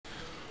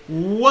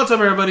What's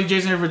up, everybody?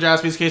 Jason here for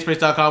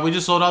jaspyscasebreaks.com. We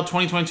just sold out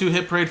 2022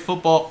 Hit Parade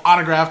Football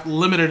Autographed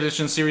Limited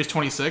Edition Series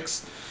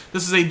 26.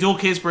 This is a dual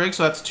case break,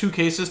 so that's 2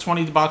 cases,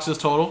 20 boxes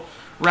total.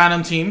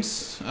 Random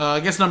teams. I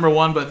guess number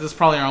 1, but this is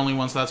probably our only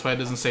one, so that's why it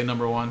doesn't say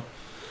number 1.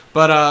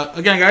 But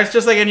again, guys,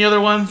 just like any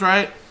other ones,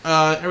 right?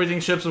 Everything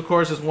ships, of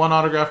course, is 1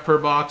 autograph per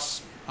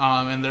box.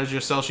 And there's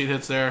your sell sheet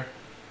hits there.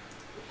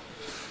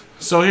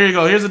 So here you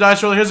go. Here's the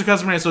dice roller. Here's the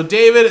customer name. So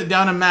David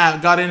down to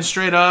Matt got in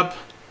straight up.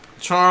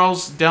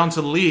 Charles down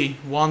to Lee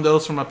won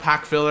those from a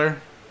pack filler.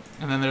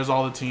 And then there's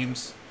all the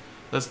teams.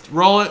 Let's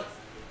roll it.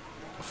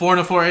 4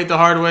 and a 4, 8 the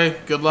hard way.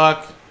 Good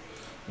luck.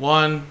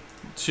 1,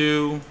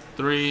 2,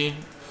 3,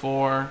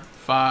 4,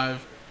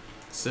 5,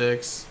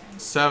 6,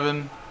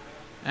 7,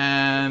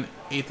 and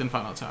 8th and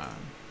final time.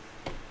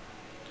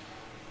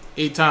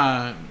 8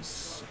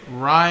 times.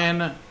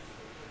 Ryan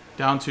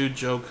down to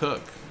Joe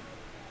Cook.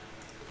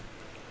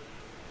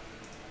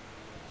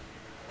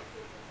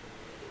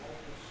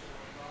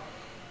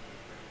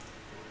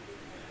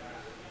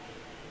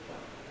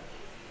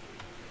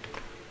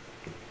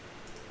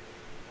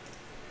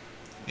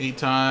 Eight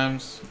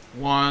times.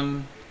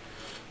 1,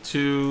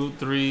 2,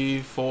 3,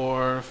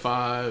 4,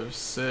 5,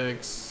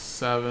 6,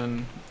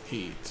 7,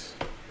 8.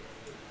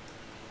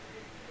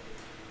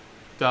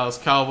 Dallas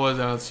Cowboys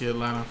down to the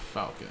Atlanta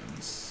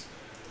Falcons.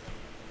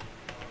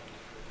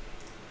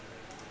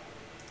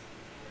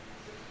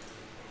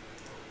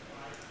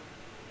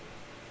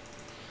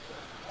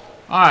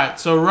 Alright,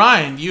 so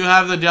Ryan, you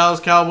have the Dallas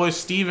Cowboys,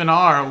 Steven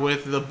R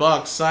with the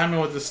Bucks, Simon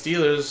with the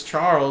Steelers,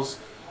 Charles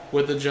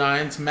with the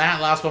Giants,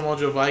 Matt, Last One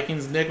Mojo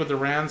Vikings, Nick with the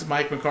Rams,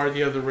 Mike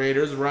McCarthy of the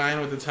Raiders, Ryan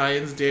with the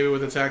Titans, David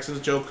with the Texans,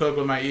 Joe Cook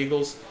with my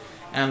Eagles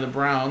and the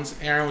Browns,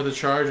 Aaron with the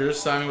Chargers,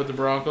 Simon with the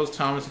Broncos,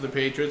 Thomas with the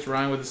Patriots,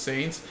 Ryan with the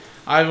Saints,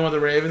 Ivan with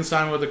the Ravens,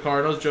 Simon with the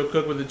Cardinals, Joe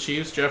Cook with the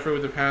Chiefs, Jeffrey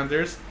with the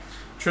Panthers,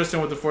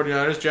 Tristan with the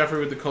 49ers, Jeffrey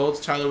with the Colts,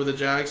 Tyler with the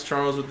Jags,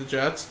 Charles with the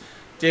Jets,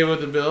 David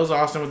with the Bills,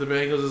 Austin with the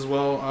Bengals as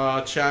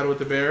well, Chad with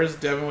the Bears,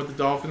 Devin with the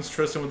Dolphins,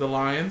 Tristan with the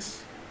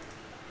Lions,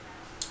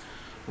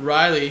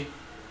 Riley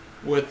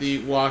with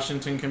the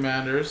Washington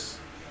Commanders,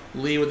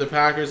 Lee with the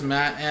Packers,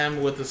 Matt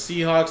M with the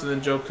Seahawks, and then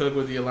Joe Cook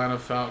with the Atlanta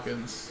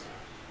Falcons.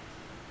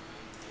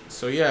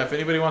 So yeah, if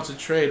anybody wants to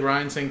trade,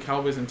 Ryan's saying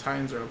Cowboys and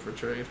Titans are up for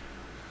trade.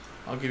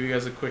 I'll give you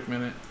guys a quick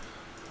minute.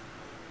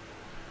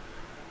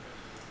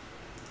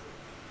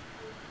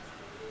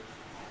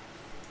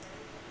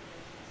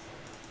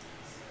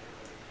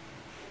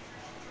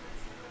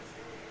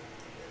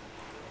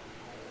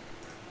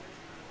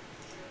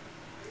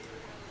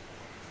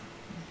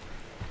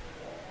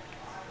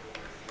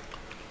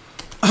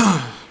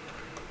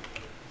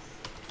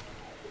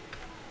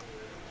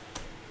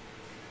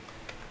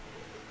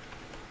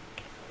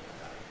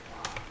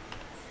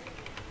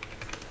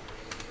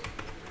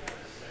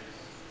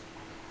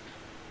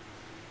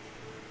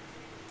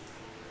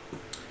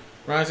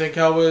 Ryan saying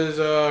Cowboys,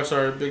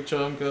 sorry, big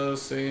chunk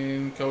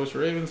saying Cowboys for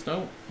Ravens.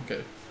 No?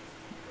 Okay.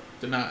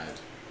 Denied.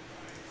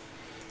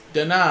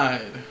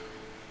 Denied.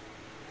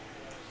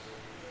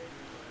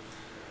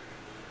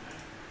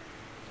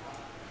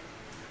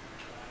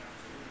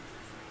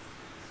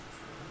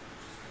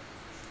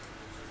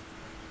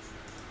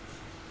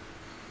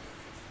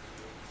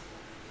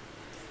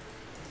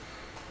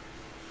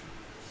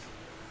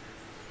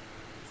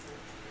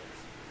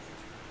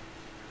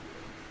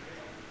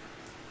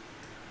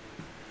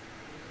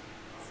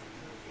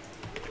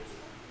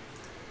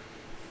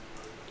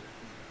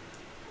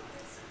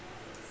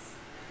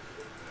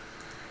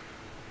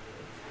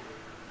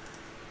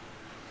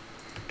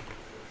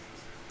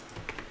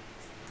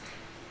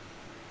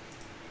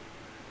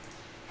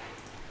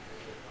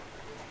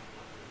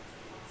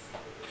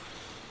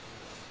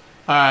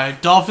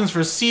 Alright, Dolphins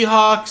for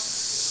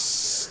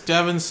Seahawks,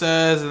 Devin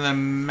says, and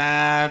then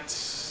Matt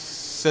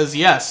says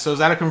yes. So is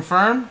that a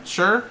confirm?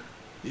 Sure?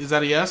 Is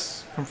that a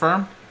yes?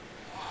 Confirm?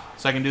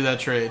 So I can do that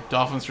trade.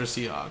 Dolphins for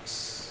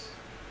Seahawks.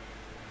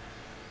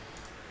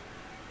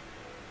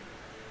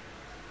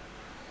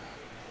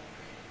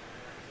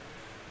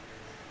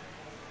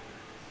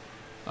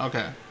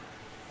 Okay.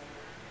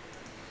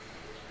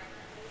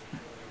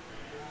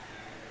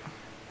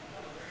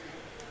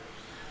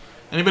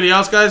 Anybody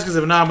else, guys? Because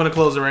if not, I'm going to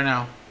close it right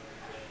now.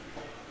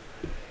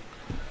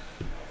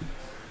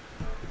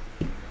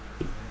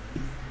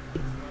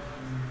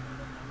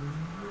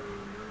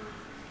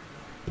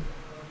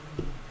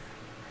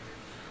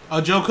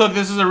 Joe Cook,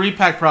 this is a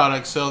repack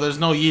product, so there's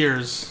no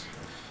years.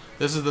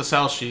 This is the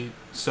sell sheet.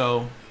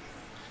 So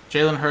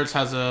Jalen Hurts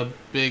has a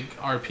big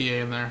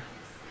RPA in there.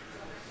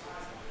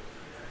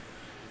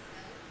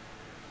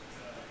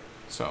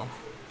 So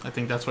I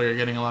think that's why you're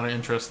getting a lot of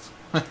interest.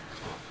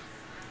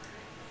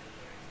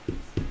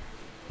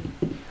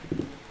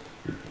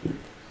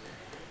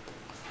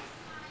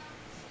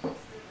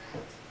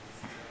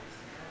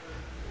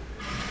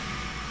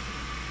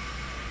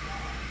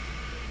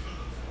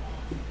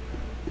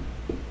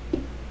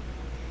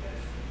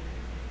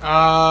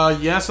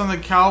 Yes on the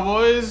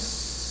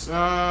Cowboys.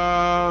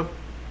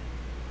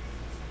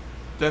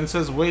 Then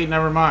says wait,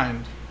 never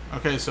mind.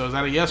 Okay, so is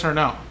that a yes or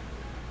no?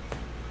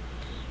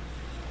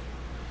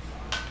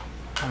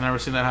 I've never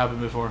seen that happen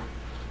before.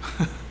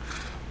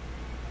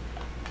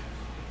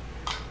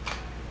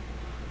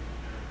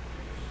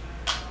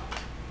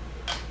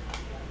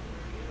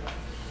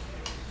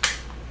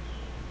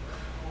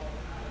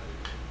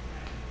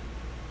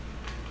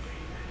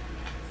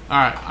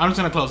 Alright, I'm just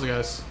going to close it,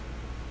 guys.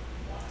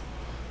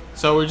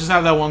 So we just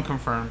have that one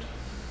confirmed.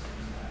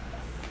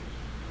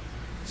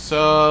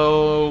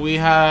 So we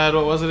had,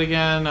 what was it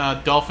again?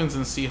 Dolphins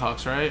and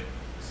Seahawks, right?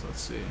 So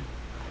let's see.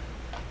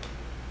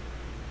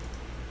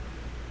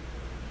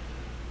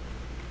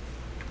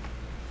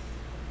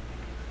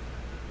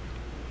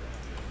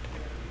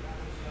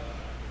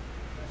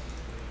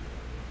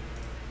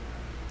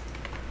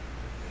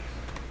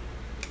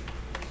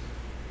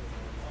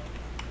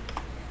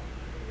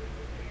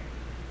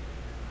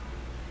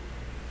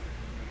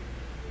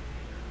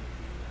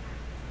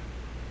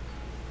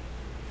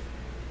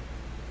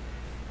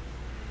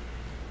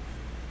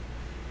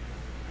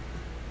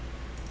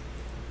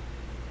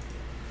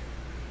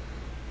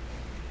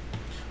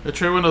 The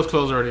trade window's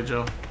closed already,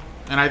 Joe.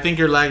 And I think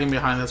you're lagging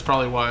behind. That's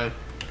probably why.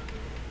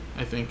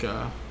 I think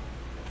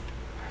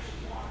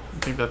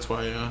that's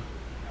why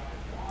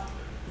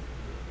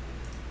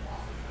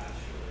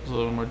it's a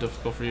little more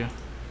difficult for you.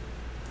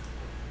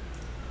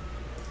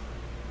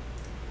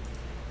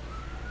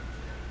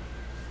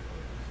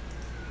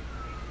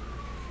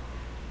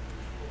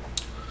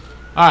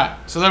 Alright,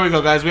 so there we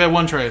go, guys. We have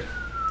one trade.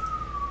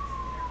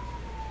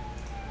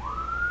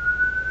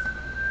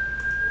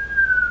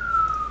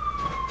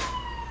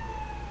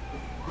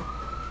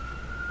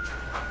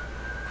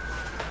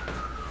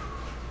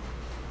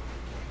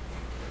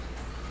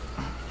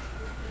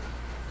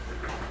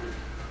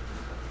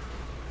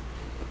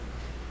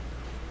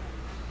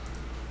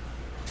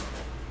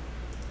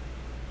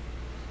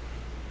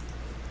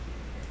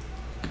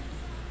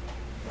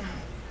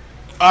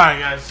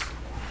 Alright, guys.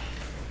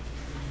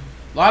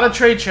 A lot of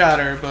trade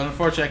chatter, but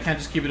unfortunately I can't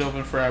just keep it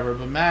open forever.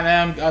 But Matt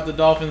M got the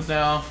Dolphins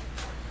now,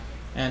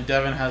 and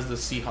Devin has the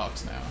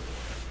Seahawks now.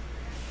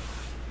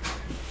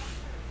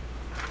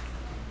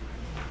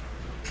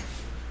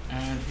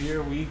 And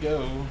here we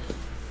go.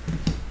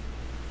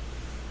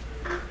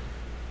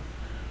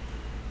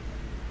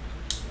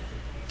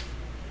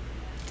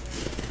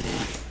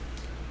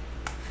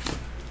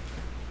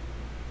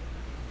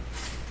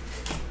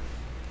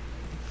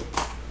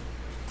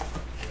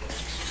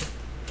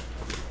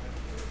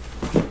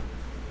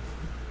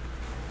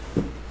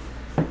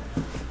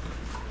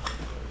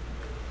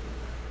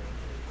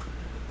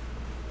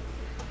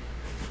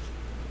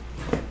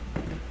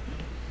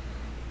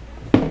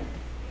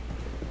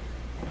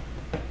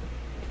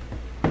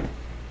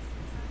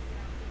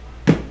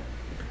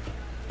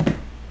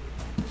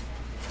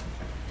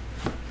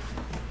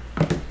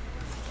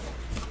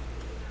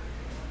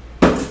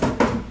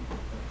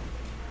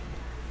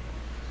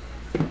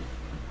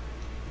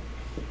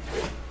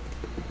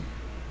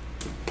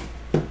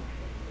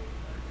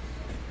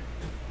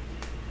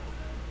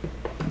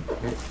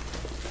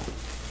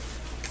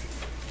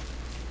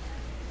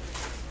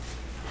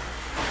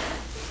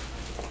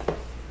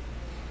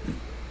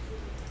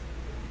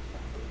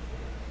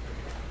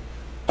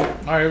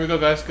 Alright, here we go,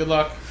 guys. Good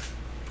luck.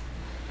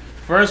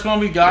 First one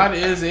we got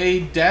is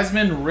a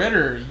Desmond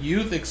Ridder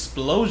Youth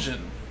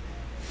Explosion.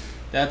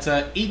 That's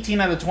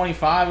 18 out of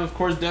 25. Of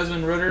course,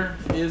 Desmond Ridder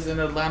is an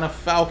Atlanta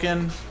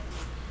Falcon.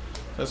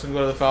 That's going to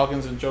go to the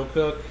Falcons and Joe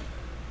Cook.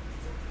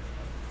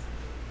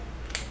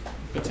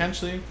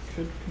 Potentially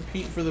could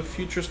compete for the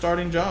future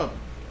starting job.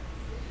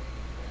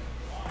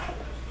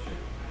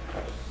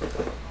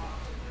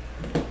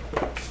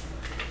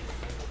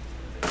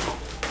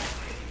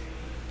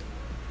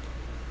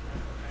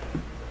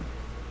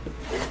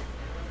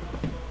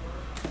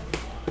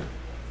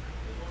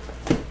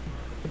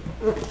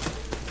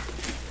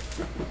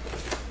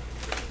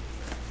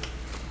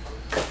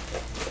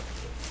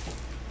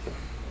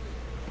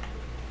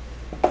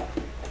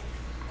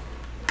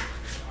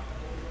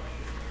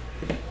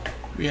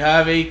 We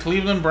have a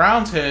Cleveland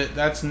Browns hit.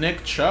 That's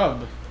Nick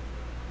Chubb.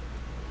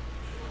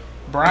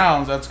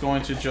 Browns, that's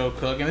going to Joe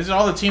Cook. And these are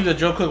all the teams that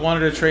Joe Cook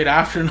wanted to trade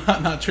after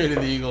not trading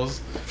the Eagles.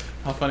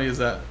 How funny is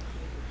that?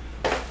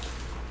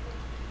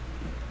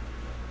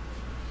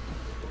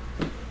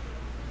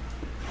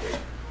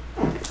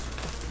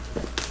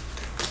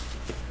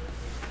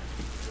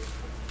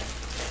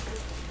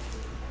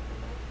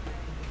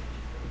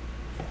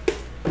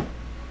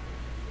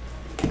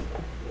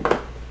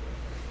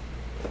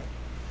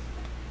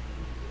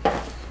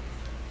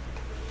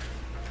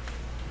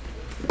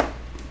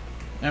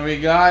 And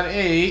we got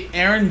a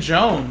Aaron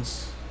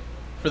Jones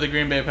for the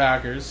Green Bay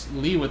Packers.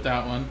 Lee with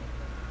that one.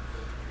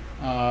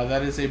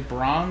 That is a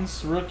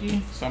bronze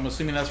rookie, so I'm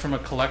assuming that's from a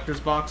collector's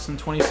box in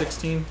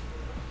 2016.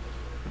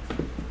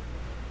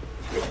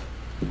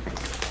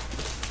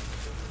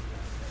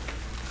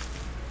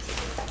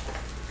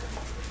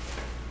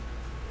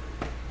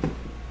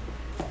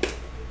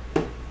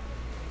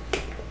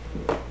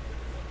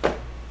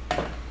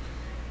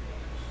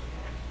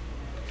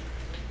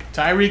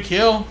 Tyreek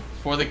Hill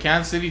for the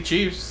Kansas City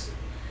Chiefs.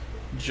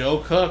 Joe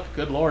Cook.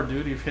 Good lord,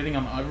 dude. You're hitting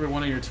on every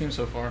one of your teams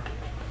so far.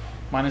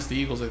 Minus the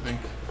Eagles, I think.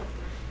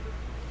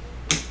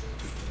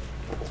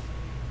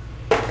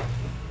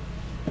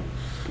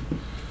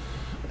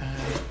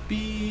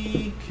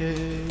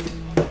 BK,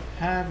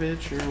 have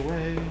it your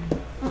way.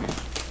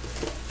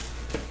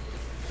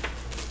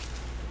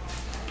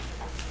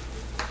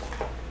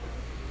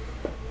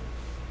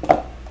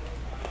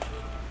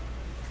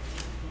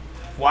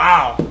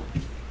 Wow.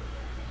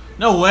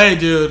 No way,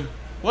 dude.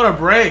 What a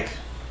break.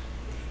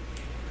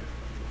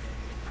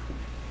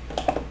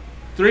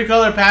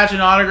 3-color patch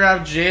and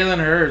autograph, Jalen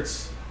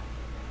Hurts.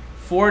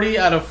 40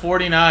 out of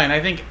 49.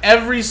 I think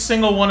every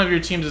single one of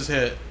your teams is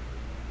hit.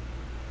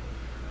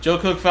 Joe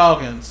Cook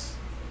Falcons.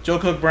 Joe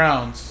Cook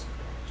Browns.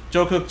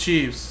 Joe Cook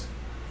Chiefs.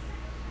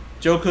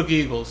 Joe Cook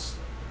Eagles.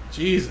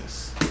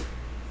 Jesus.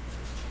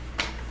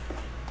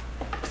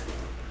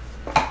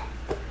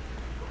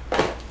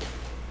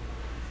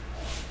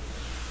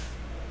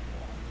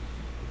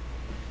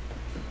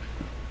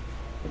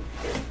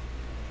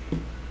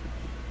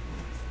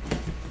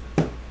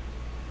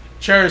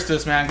 Cherish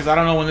this, man, because I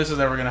don't know when this is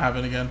ever going to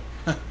happen again.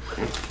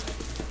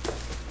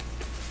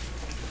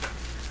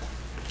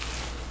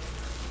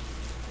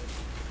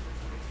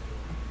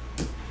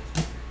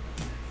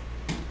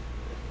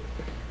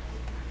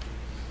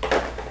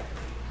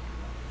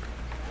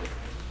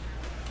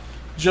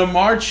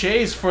 Jamar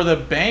Chase for the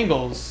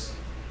Bengals.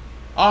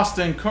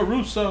 Austin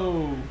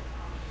Caruso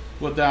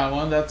with that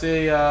one. That's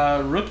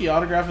a rookie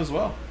autograph as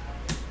well.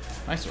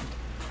 Nice one.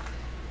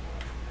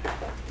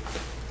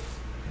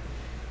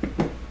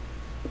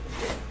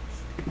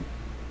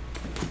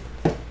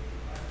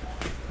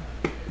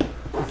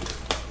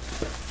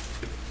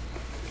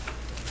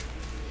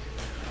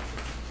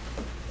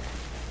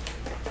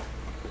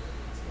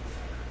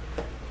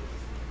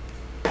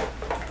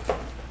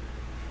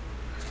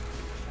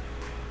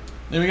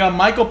 Then we got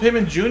Michael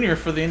Pittman Jr.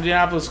 for the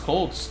Indianapolis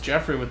Colts.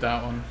 Jeffrey with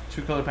that one.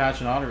 2-color patch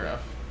and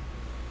autograph.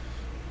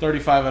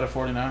 35 out of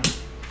 49.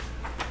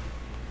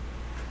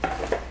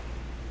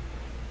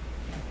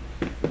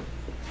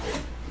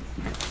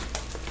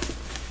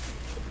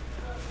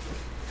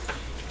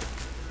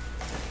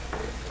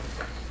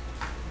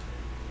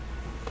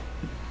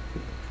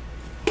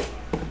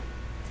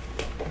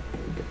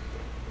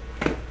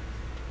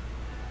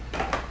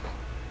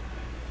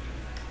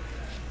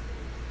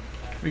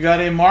 We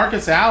got a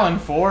Marcus Allen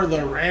for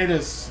the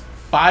Raiders.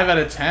 5 out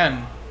of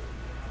 10.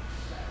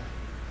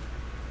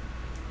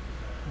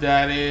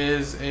 That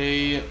is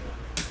a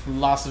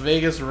Las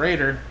Vegas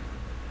Raider.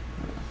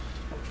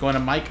 Going to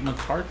Mike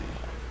McCarthy.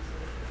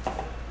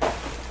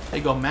 There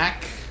you go,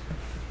 Mac.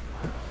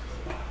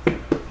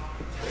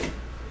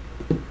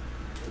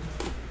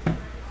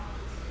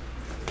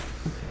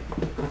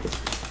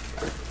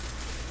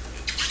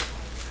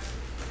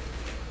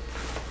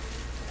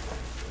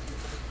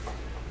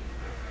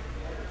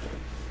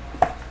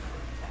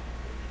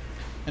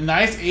 A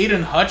nice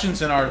Aiden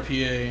Hutchinson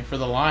RPA for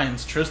the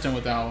Lions. Tristan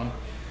with that one.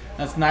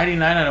 That's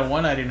 99 out of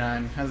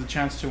 199. Has a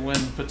chance to win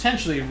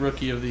potentially defensive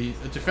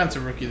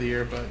rookie of the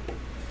year, but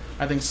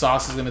I think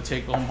Sauce is going to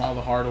take home all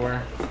the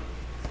hardware.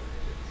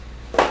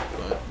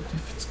 But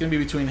it's going to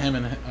be between him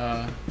and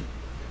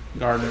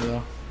Gardner,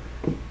 though.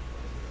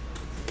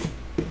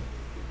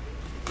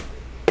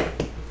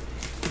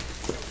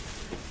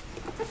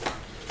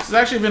 This has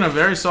actually been a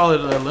very solid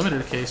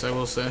limited case, I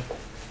will say.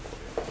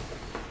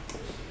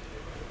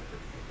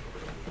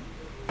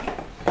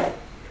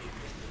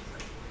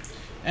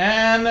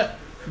 And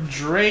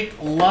Drake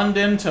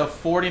London to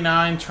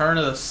 49, turn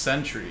of the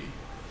century.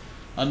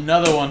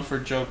 Another one for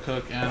Joe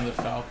Cook and the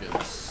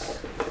Falcons.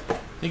 I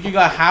think you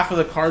got half of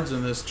the cards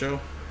in this,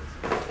 Joe.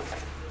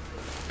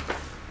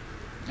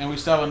 And we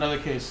still have another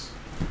case.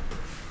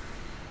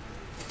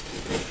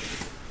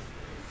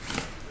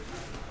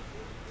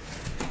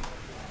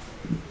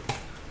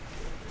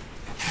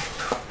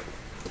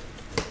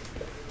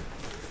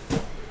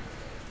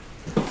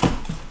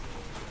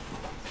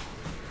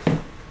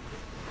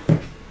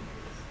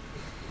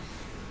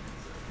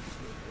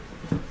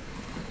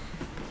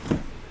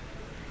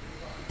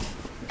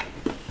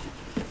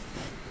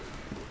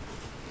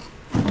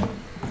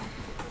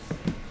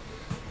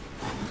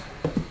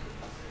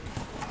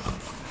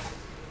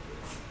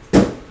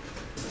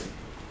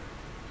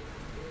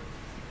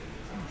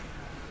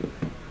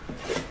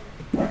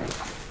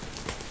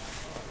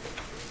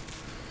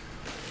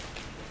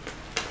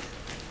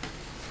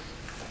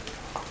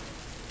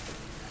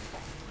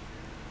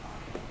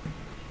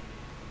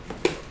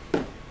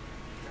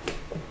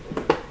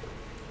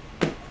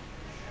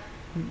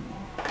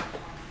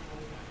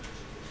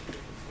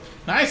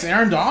 Nice,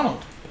 Aaron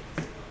Donald.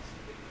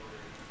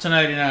 To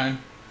 99.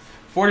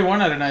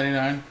 41 out of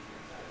 99.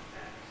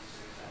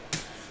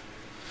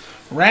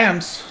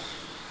 Rams.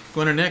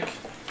 Going to Nick.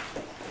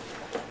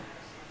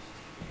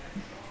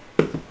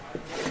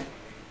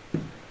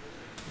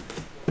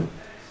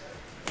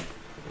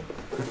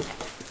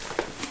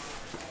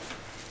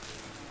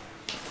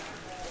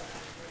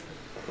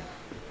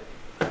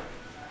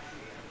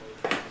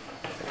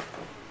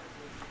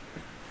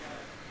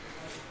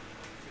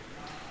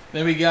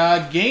 Then we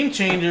got Game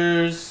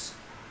Changers,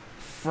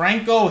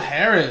 Franco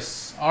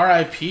Harris,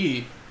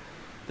 RIP.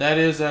 That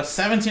is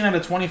 17 out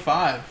of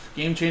 25.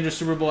 Game Changer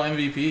Super Bowl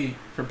MVP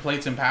for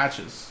plates and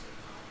patches.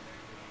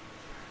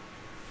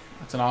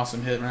 That's an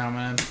awesome hit round,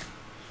 man.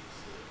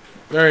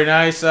 Very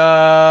nice.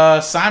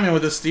 Simon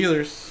with the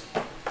Steelers.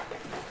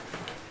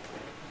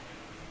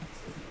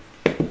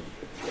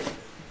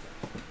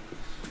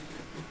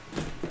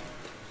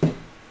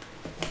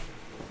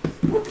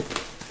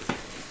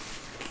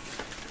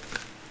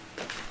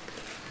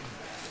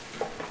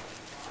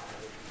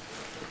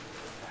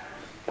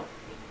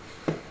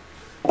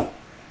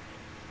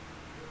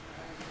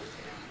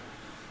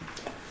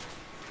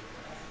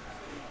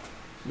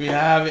 We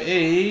have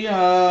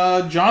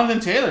a Jonathan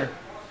Taylor,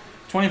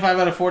 25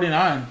 out of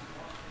 49.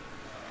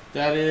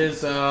 That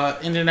is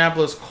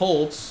Indianapolis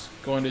Colts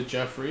going to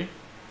Jeffrey.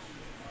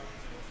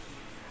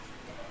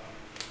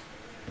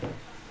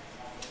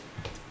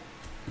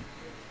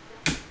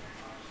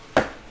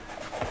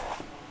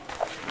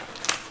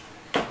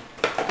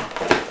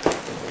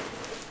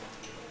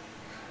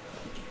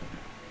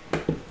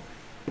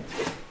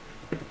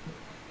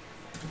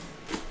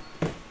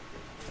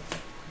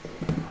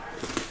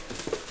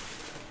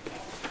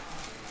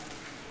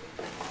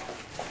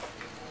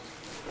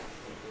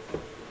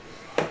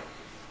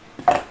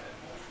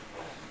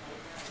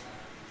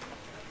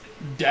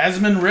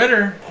 Desmond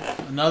Ridder,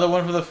 another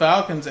one for the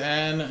Falcons,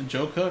 and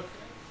Joe Cook.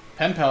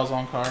 Pen Pals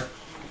on card.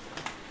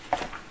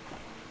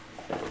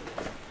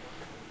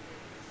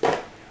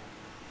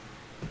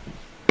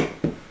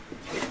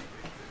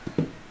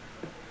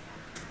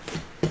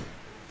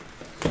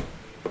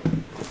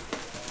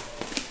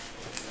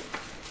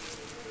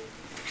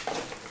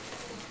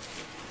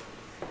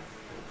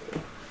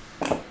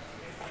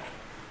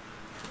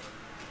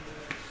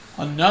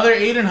 Another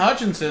Aiden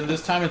Hutchinson.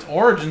 This time it's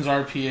Origins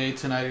RPA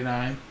to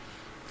 99.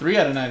 3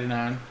 out of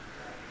 99.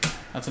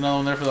 That's another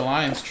one there for the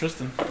Lions.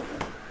 Tristan.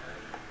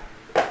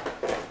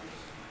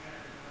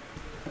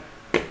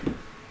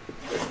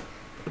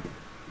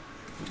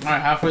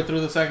 Alright, halfway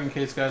through the second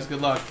case, guys. Good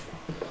luck.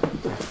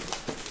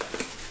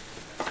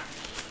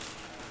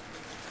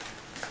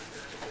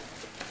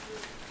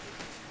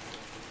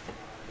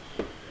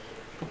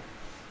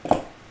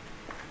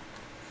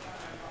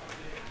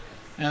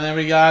 And then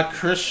we got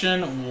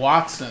Christian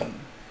Watson.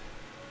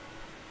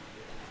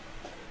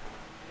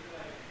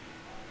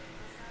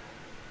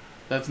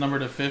 That's number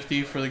to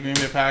 50 for the Green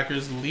Bay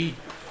Packers. Lee.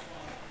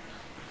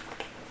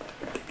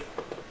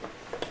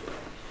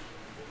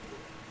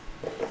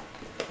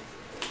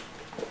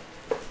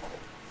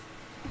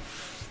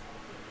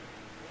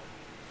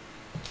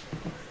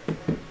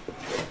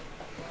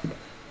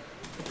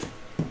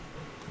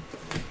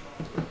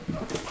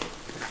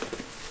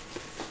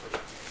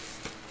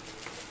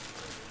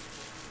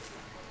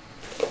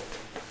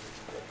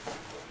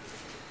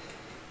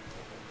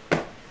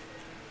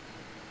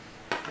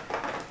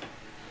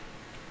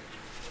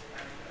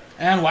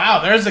 And wow,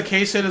 there's a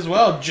case hit as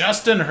well.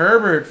 Justin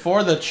Herbert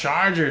for the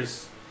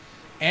Chargers.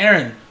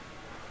 Aaron.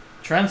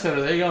 Trendsetter,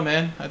 there you go,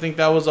 man. I think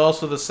that was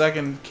also the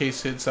second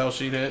case hit sell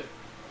sheet hit.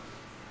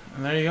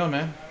 And there you go,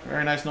 man.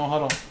 Very nice no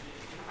huddle.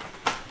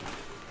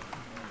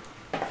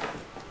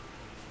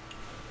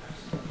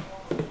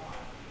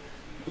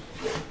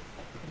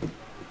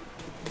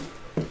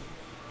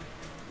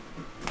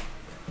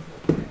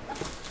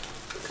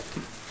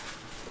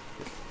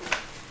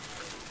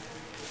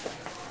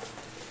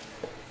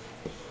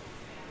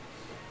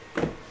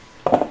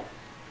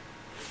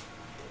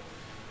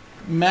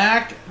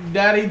 Mac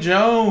Daddy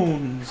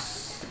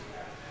Jones,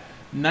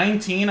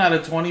 19 out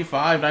of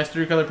 25. Nice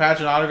 3-color patch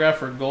and autograph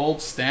for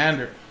Gold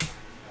Standard.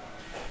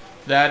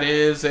 That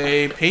is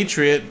a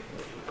Patriot,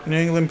 New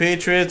England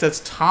Patriots.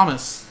 That's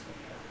Thomas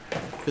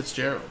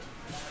Fitzgerald.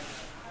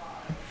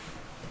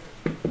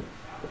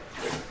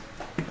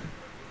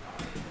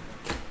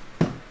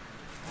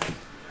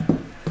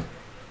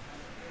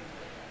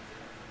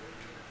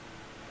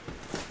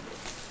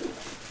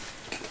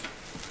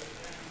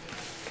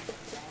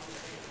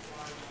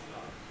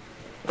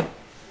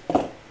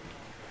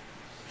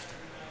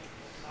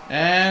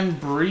 And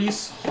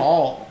Breece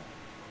Hall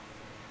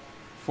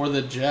for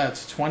the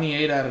Jets,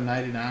 28 out of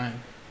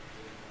 99.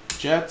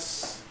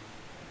 Jets.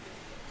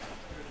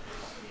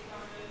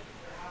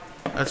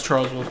 That's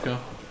Charles Wolfco.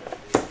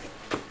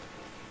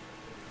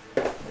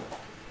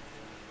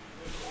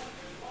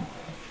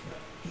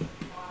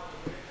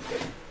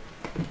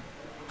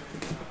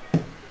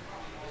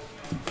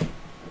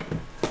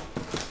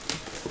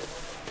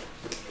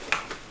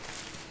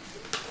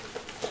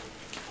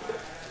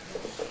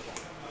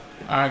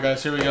 Alright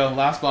guys, here we go.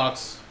 Last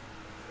box.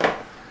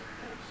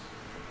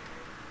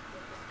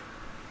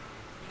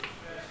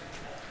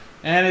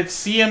 And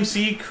it's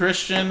CMC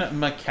Christian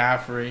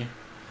McCaffrey.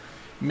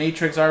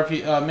 Matrix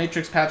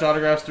Matrix patch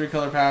autographs,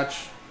 3-color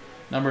patch.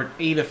 Numbered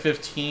 8 of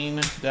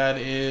 15. That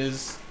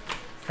is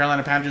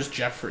Carolina Panthers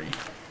Jeffrey.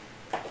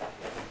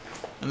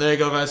 And there you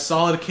go, guys.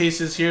 Solid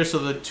cases here. So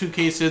the 2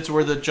 case hits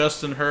were the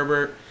Justin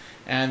Herbert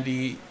and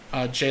the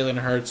Jalen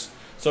Hurts.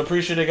 So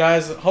appreciate it,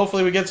 guys.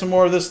 Hopefully we get some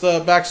more of this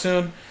back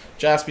soon.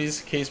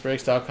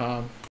 JaspysCaseBreaks.com.